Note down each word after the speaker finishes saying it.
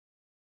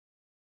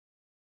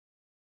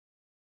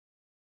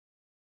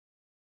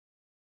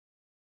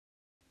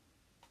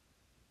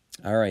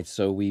All right,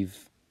 so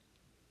we've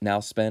now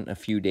spent a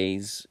few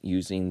days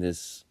using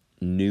this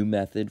new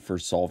method for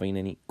solving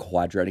any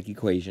quadratic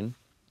equation.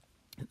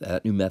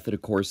 That new method,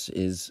 of course,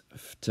 is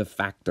to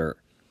factor.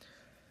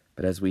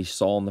 But as we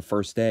saw on the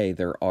first day,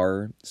 there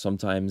are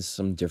sometimes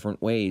some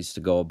different ways to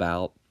go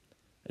about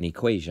an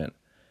equation.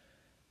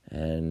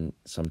 And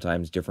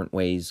sometimes different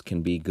ways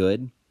can be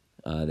good.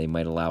 They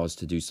might allow us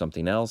to do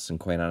something else, and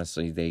quite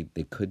honestly,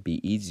 they could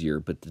be easier.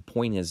 But the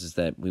point is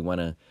that we want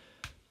to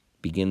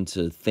begin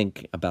to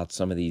think about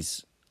some of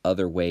these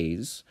other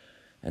ways,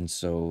 and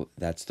so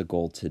that's the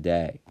goal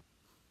today.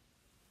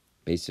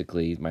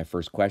 Basically, my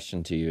first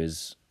question to you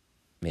is,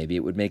 maybe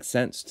it would make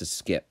sense to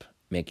skip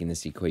making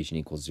this equation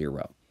equal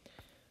 0.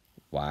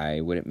 Why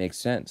would it make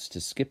sense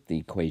to skip the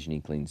equation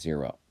equaling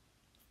 0?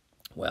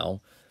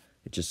 Well,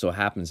 it just so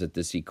happens that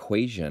this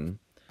equation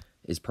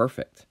is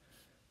perfect.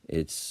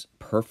 It's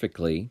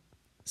perfectly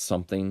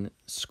something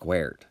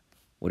squared.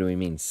 What do we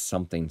mean,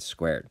 something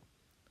squared?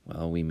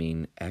 Well, we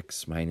mean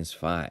x minus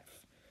 5.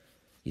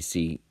 You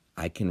see,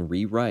 I can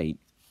rewrite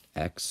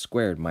x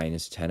squared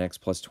minus 10x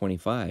plus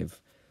 25.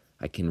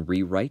 I can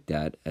rewrite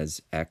that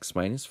as x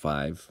minus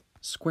 5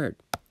 squared.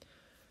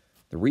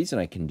 The reason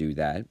I can do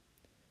that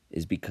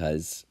is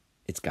because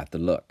it's got the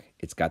look.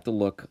 It's got the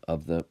look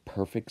of the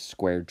perfect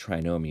squared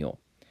trinomial.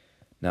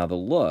 Now, the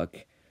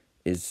look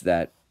is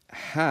that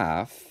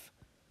half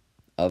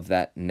of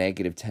that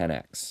negative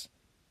 10x,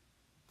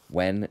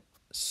 when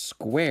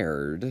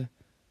squared,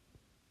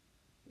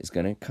 is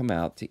going to come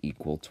out to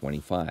equal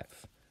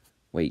 25.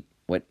 Wait,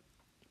 what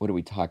are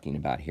we talking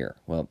about here?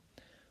 Well,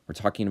 we're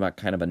talking about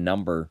kind of a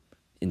number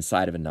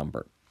inside of a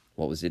number.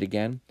 What was it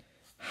again?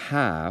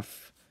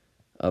 Half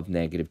of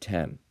negative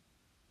 10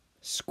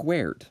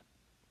 squared.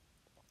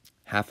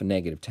 Half of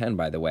negative 10,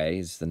 by the way,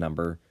 is the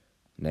number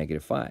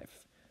negative 5.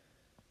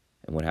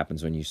 And what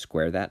happens when you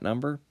square that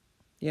number?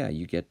 Yeah,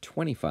 you get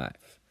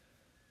 25.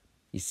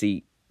 You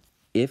see,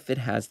 if it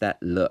has that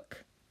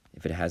look,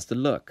 if it has the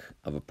look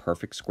of a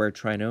perfect square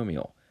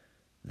trinomial,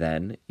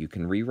 then you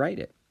can rewrite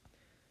it.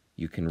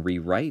 You can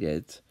rewrite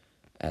it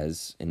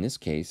as, in this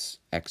case,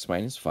 x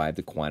minus 5,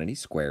 the quantity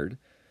squared,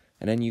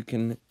 and then you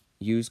can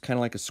use kind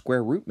of like a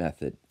square root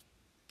method.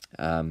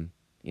 A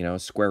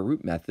square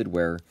root method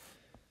where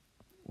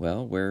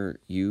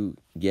you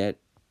get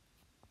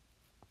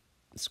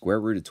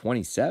square root of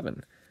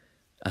 27.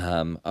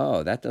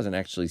 Oh, that doesn't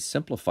actually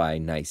simplify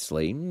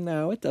nicely.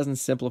 No, it doesn't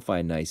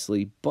simplify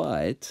nicely,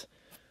 but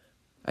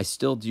I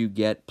still do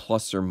get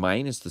plus or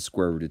minus the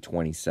square root of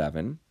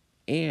 27,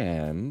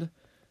 and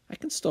I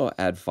can still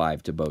add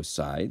 5 to both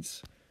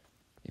sides.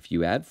 If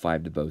you add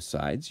 5 to both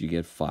sides, you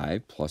get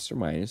 5 plus or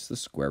minus the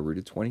square root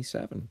of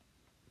 27.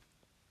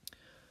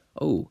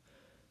 Oh,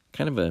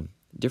 kind of a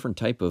different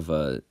type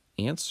of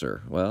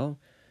answer. Well,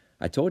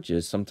 I told you,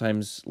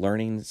 sometimes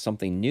learning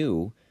something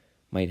new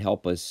might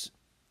help us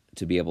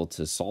to be able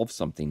to solve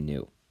something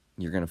new.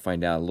 You're going to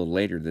find out a little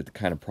later that the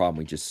kind of problem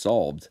we just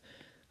solved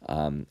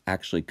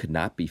actually could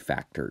not be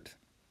factored.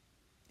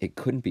 It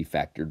couldn't be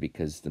factored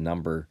because the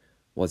number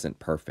wasn't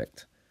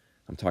perfect.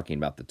 I'm talking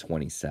about the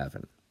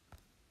 27.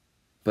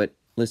 But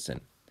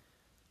listen,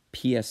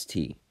 PST.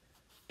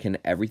 Can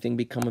everything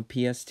become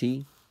a PST?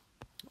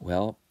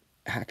 Well,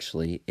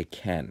 actually, it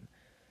can,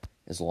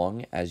 as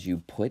long as you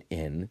put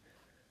in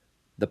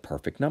the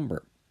perfect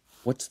number.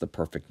 What's the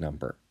perfect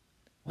number?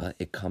 Well,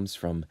 it comes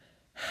from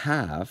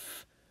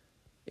half.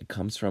 It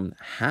comes from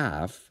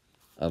half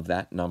of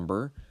that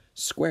number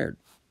squared.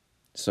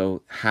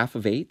 So half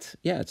of 8,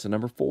 yeah, it's the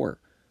number 4.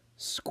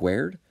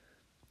 Squared,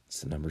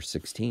 it's the number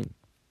 16.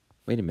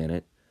 Wait a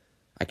minute.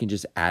 I can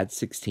just add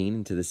 16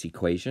 into this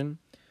equation?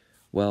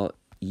 Well,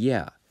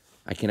 yeah,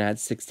 I can add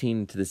 16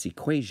 into this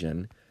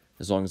equation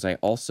as long as I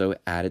also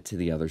add it to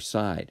the other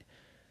side.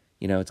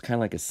 You know, it's kind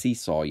of like a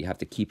seesaw. You have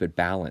to keep it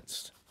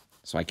balanced.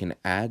 So I can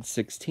add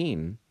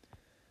 16,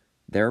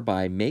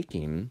 thereby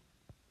making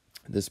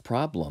this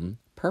problem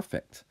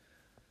perfect.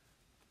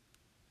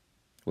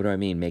 What do I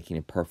mean making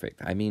it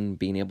perfect? I mean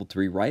being able to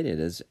rewrite it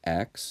as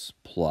x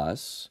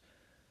plus,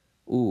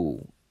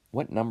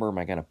 what number am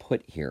I going to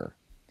put here?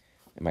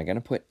 Am I going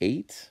to put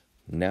 8?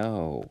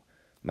 No.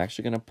 I'm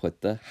actually going to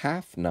put the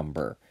half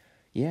number.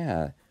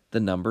 Yeah,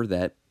 the number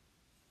that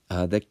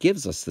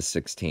gives us the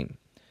 16.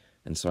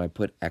 And so I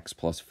put x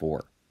plus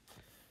 4.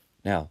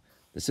 Now,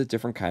 this is a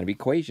different kind of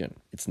equation.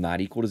 It's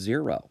not equal to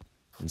 0.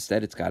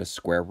 Instead, it's got a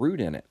square root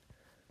in it.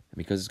 And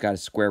because it's got a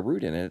square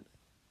root in it,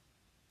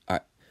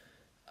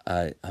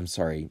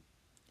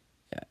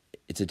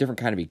 it's a different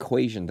kind of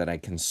equation that I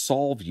can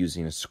solve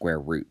using a square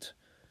root.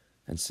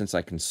 And since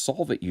I can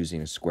solve it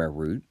using a square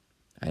root,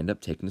 I end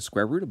up taking the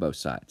square root of both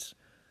sides.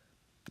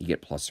 You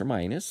get plus or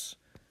minus,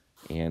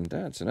 and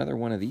it's another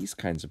one of these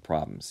kinds of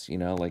problems. You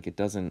know, like it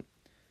doesn't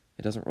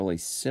really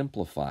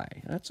simplify.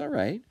 That's all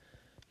right.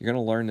 You're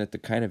going to learn that the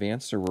kind of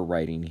answer we're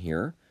writing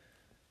here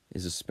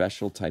is a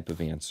special type of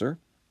answer.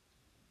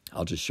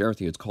 I'll just share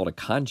with you. It's called a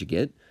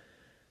conjugate.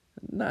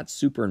 Not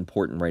super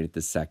important right at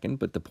this second,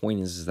 but the point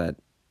is that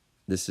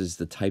this is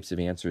the types of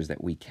answers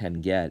that we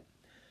can get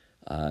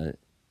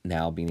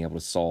now being able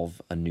to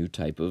solve a new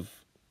type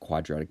of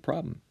quadratic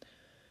problem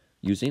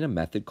using a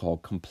method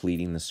called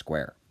completing the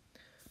square.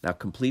 Now,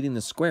 completing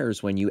the square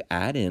is when you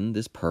add in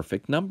this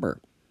perfect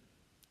number.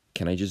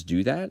 Can I just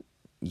do that?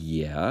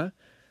 Yeah.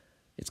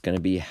 It's going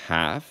to be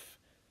half.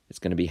 It's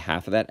going to be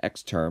half of that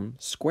x term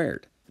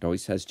squared. It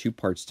always has two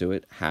parts to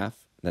it,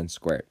 half, then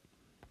squared.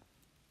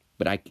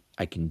 But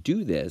I can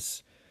do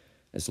this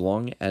as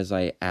long as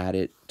I add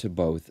it to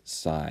both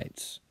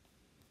sides.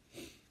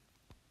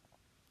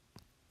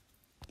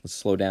 Let's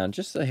slow down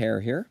just a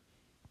hair here.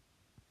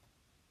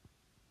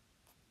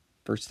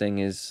 First thing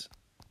is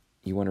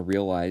you want to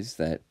realize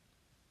that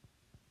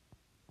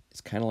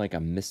it's kind of like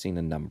I'm missing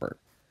a number.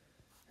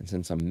 And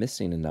since I'm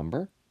missing a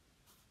number,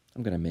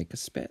 I'm going to make a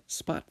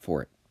spot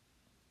for it,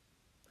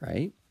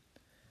 right?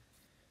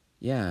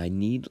 Yeah, I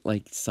need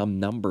like some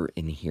number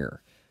in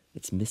here.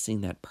 It's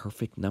missing that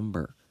perfect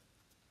number.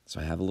 So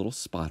I have a little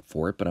spot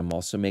for it, but I'm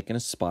also making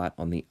a spot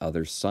on the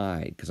other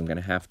side because I'm going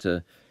to have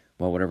to,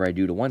 well, whatever I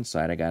do to one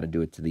side, I got to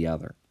do it to the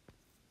other.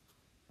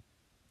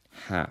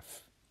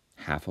 Half.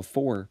 Half of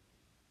 4.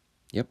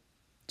 Yep,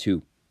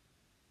 2.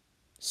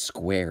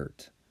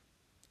 Squared.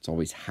 It's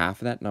always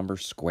half of that number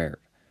squared.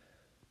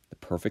 The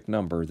perfect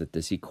number that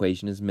this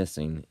equation is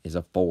missing is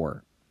a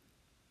 4.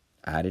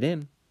 Add it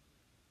in.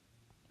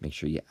 Make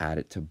sure you add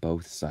it to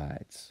both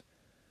sides.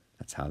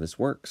 That's how this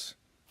works.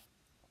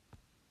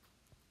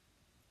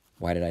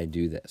 Why did I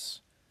do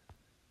this?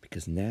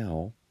 Because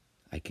now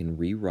I can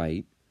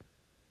rewrite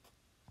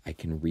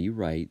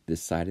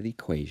this side of the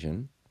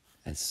equation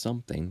as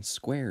something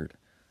squared.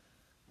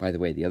 By the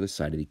way, the other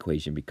side of the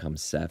equation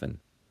becomes 7.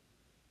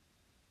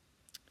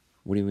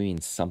 What do we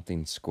mean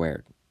something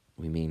squared?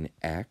 We mean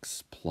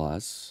x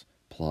plus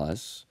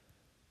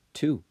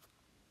 2.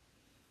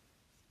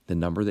 The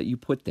number that you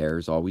put there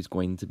is always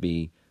going to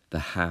be the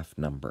half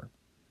number.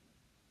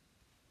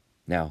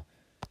 Now,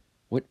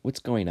 what's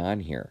going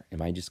on here?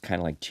 Am I just kind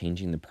of like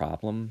changing the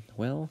problem?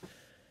 Well,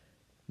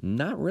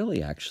 not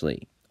really,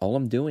 actually. All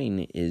I'm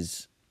doing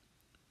is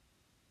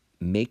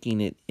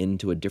making it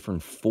into a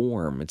different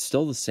form. It's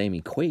still the same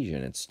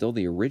equation. It's still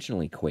the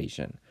original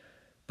equation.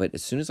 But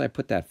as soon as I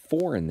put that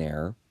 4 in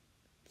there,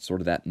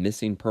 sort of that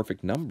missing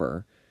perfect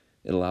number,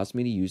 it allows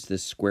me to use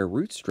this square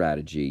root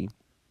strategy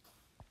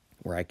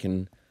where I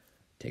can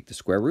take the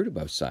square root of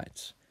both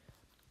sides.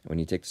 When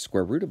you take the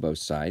square root of both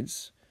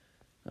sides,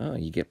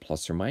 you get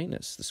plus or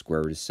minus. The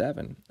square root is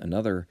 7.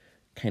 Another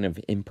kind of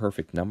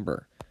imperfect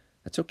number.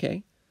 That's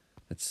okay.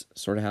 That's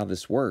sort of how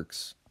this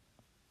works.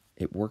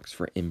 It works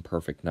for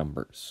imperfect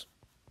numbers.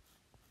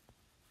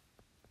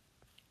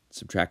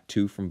 Subtract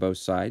 2 from both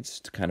sides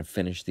to kind of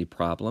finish the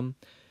problem,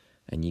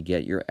 and you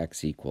get your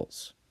x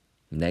equals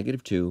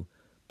 -2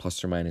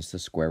 plus or minus the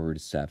square root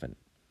of 7.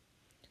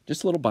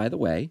 Just a little by the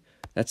way,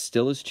 that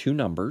still is two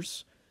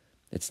numbers.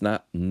 It's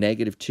not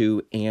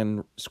 -2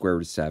 and square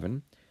root of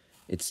 7.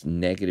 It's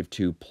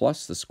 -2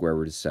 plus the square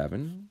root of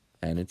 7,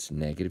 and it's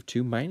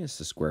 -2 minus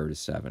the square root of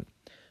 7.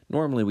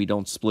 Normally we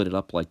don't split it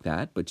up like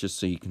that, but just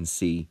so you can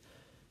see,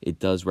 it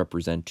does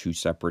represent two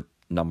separate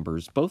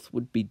numbers. Both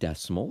would be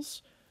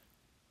decimals,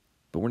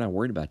 but we're not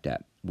worried about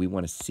that. We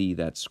want to see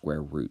that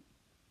square root.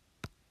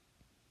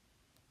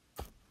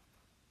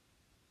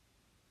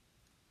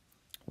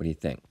 What do you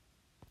think?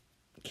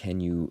 Can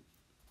you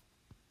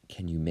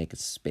make a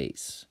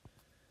space?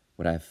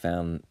 What I've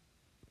found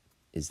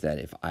is that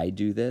if I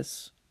do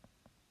this,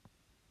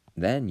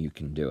 then you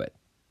can do it.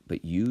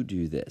 But you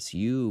do this.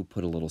 You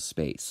put a little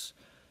space.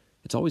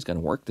 It's always going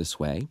to work this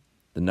way.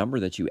 The number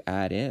that you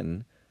add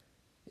in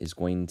is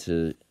going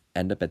to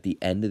end up at the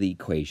end of the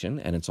equation,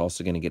 and it's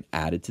also going to get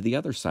added to the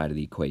other side of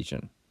the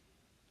equation.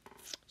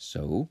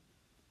 So,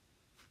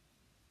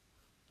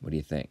 what do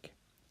you think?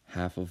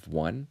 Half of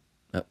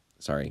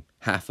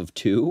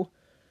 2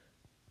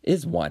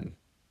 is 1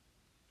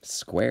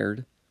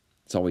 squared.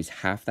 It's always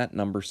half that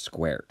number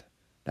squared.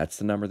 That's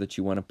the number that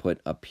you want to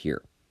put up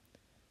here.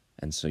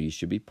 And so you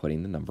should be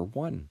putting the number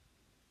 1.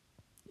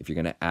 If you're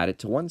going to add it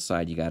to one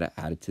side, you got to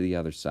add it to the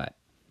other side.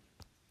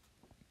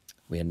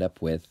 We end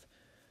up with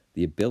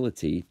the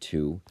ability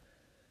to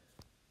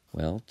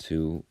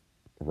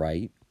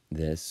write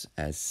this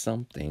as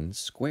something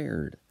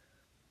squared.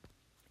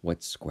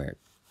 What's squared?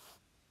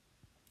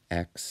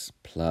 X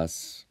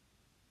plus,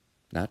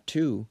 not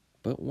 2,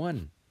 but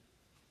 1.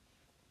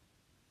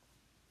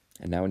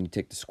 And now when you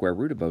take the square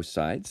root of both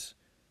sides,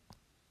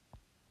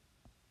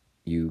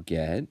 you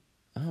get,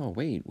 oh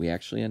wait, we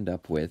actually end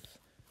up with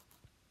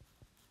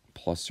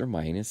plus or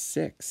minus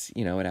 6.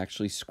 You know, it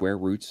actually square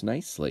roots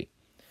nicely.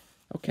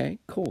 Okay,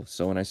 cool.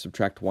 So when I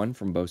subtract 1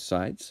 from both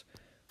sides,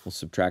 we'll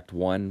subtract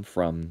 1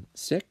 from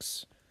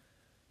 6,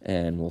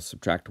 and we'll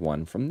subtract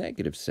 1 from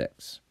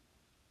 -6.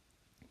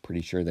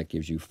 Pretty sure that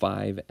gives you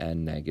 5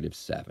 and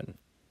 -7.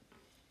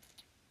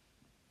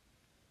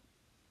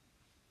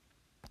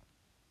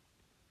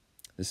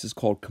 This is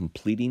called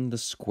completing the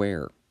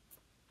square.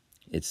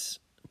 It's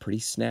pretty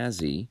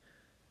snazzy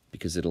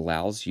because it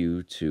allows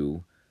you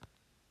to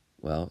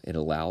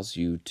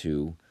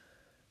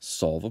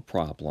solve a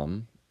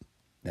problem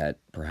that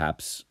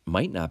perhaps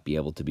might not be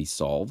able to be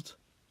solved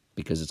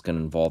because it's going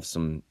to involve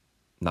some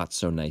not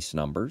so nice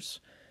numbers.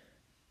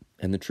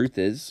 And the truth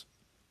is,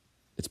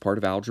 it's part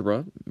of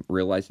algebra.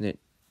 Realizing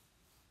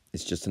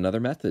it's just another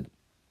method.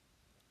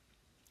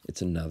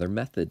 It's another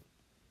method.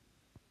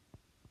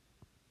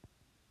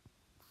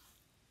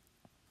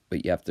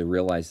 But you have to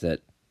realize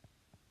that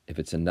if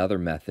it's another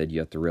method, you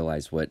have to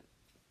realize what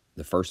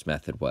the first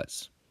method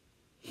was.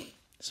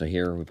 So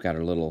here we've got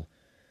our little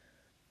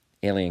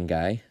alien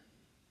guy.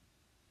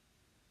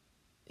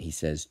 He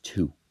says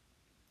 2.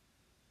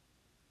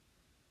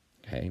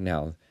 Okay,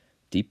 now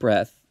deep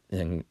breath,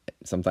 and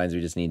sometimes we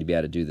just need to be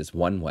able to do this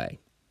one way.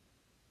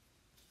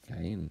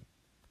 Okay, and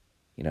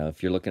you know,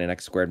 if you're looking at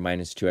x squared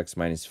minus 2x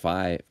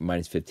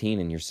minus 15,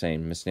 and you're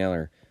saying, Miss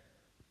Naylor,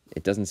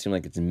 it doesn't seem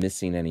like it's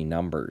missing any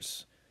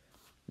numbers.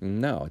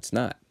 No, it's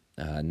not.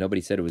 Nobody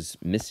said it was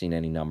missing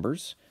any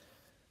numbers.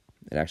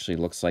 It actually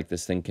looks like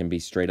this thing can be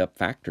straight up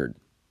factored.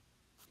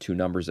 2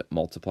 numbers that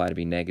multiply to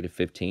be negative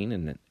 15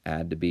 and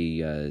add to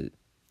be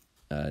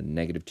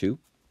negative 2.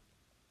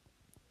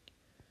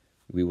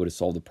 We would have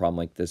solved a problem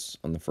like this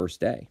on the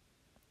first day.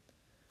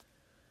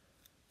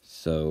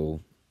 So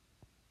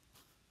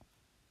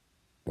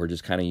we're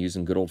just kind of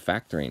using good old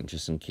factoring,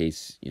 just in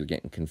case you're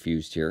getting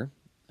confused here.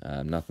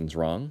 Nothing's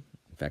wrong.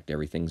 In fact,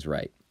 everything's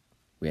right.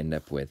 We end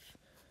up with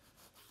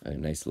a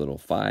nice little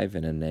 5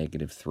 and a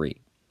negative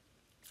 3.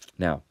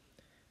 Now,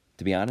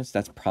 to be honest,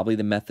 that's probably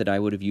the method I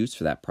would have used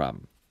for that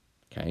problem.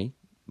 Okay?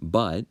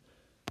 But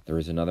there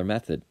is another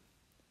method.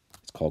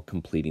 It's called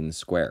completing the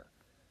square.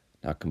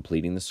 Now,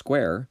 completing the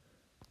square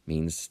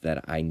means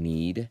that I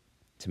need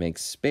to make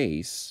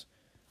space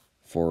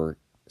for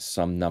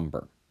some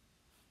number.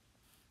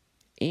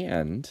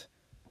 And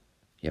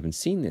you haven't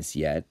seen this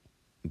yet,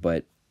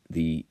 but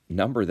the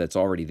number that's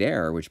already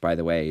there, which, by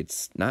the way,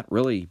 it's not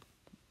really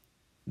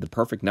the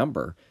perfect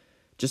number,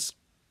 just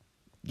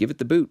give it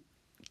the boot.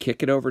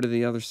 Kick it over to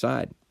the other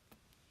side.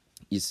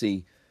 You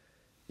see,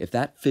 if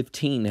that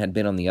 15 had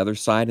been on the other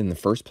side in the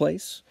first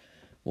place,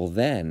 well,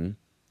 then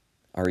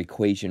our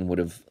equation would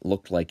have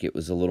looked like it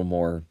was a little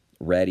more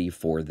ready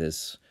for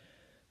this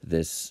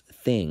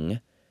thing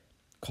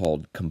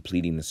called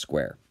completing the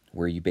square,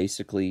 where you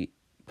basically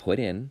put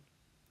in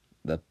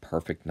the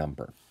perfect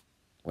number.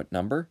 What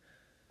number?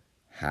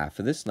 Half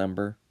of this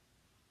number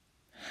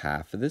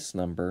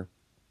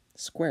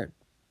squared.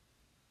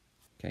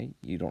 Okay,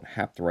 you don't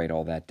have to write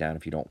all that down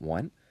if you don't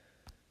want,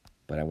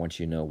 but I want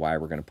you to know why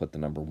we're going to put the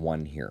number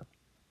 1 here.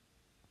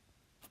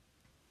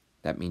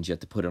 That means you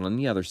have to put it on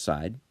the other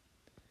side,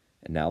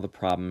 and now the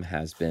problem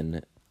has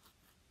been,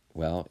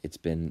 well, it's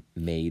been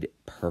made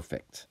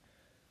perfect.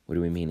 What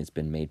do we mean it's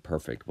been made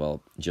perfect?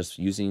 Well, just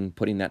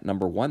putting that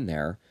number 1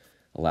 there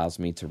allows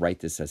me to write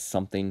this as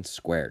something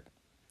squared.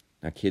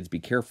 Now, kids, be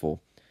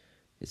careful.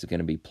 Is it going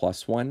to be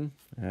plus 1?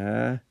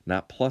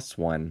 Not plus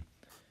 1,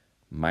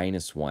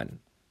 minus 1.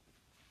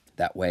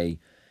 That way,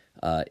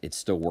 it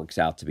still works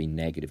out to be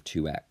negative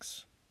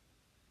 2x.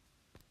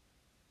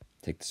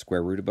 Take the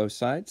square root of both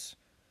sides,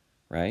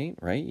 right?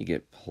 You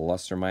get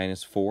plus or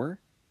minus 4.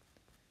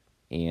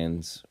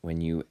 And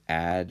when you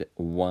add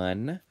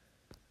 1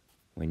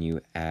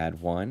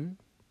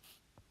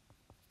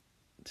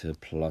 to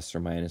plus or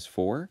minus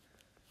 4,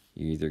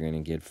 you're either going to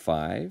get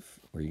 5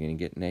 or you're going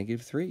to get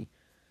negative 3.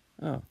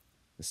 Oh,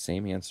 the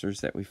same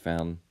answers that we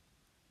found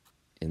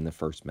in the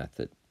first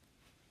method.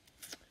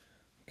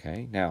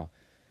 Okay, now,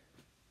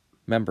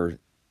 remember,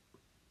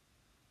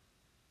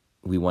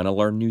 we want to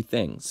learn new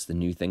things. The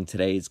new thing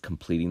today is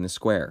completing the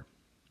square.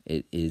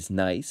 It is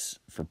nice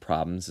for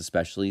problems,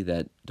 especially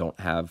that don't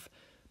have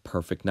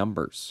perfect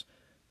numbers.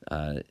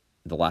 The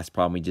last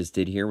problem we just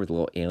did here with the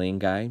little alien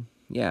guy,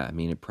 yeah, I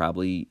mean, it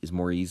probably is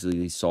more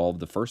easily solved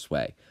the first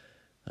way.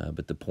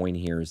 But the point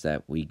here is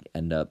that we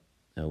end up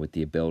with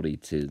the ability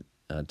to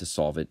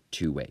solve it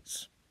 2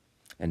 ways.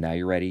 And now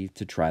you're ready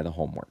to try the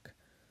homework.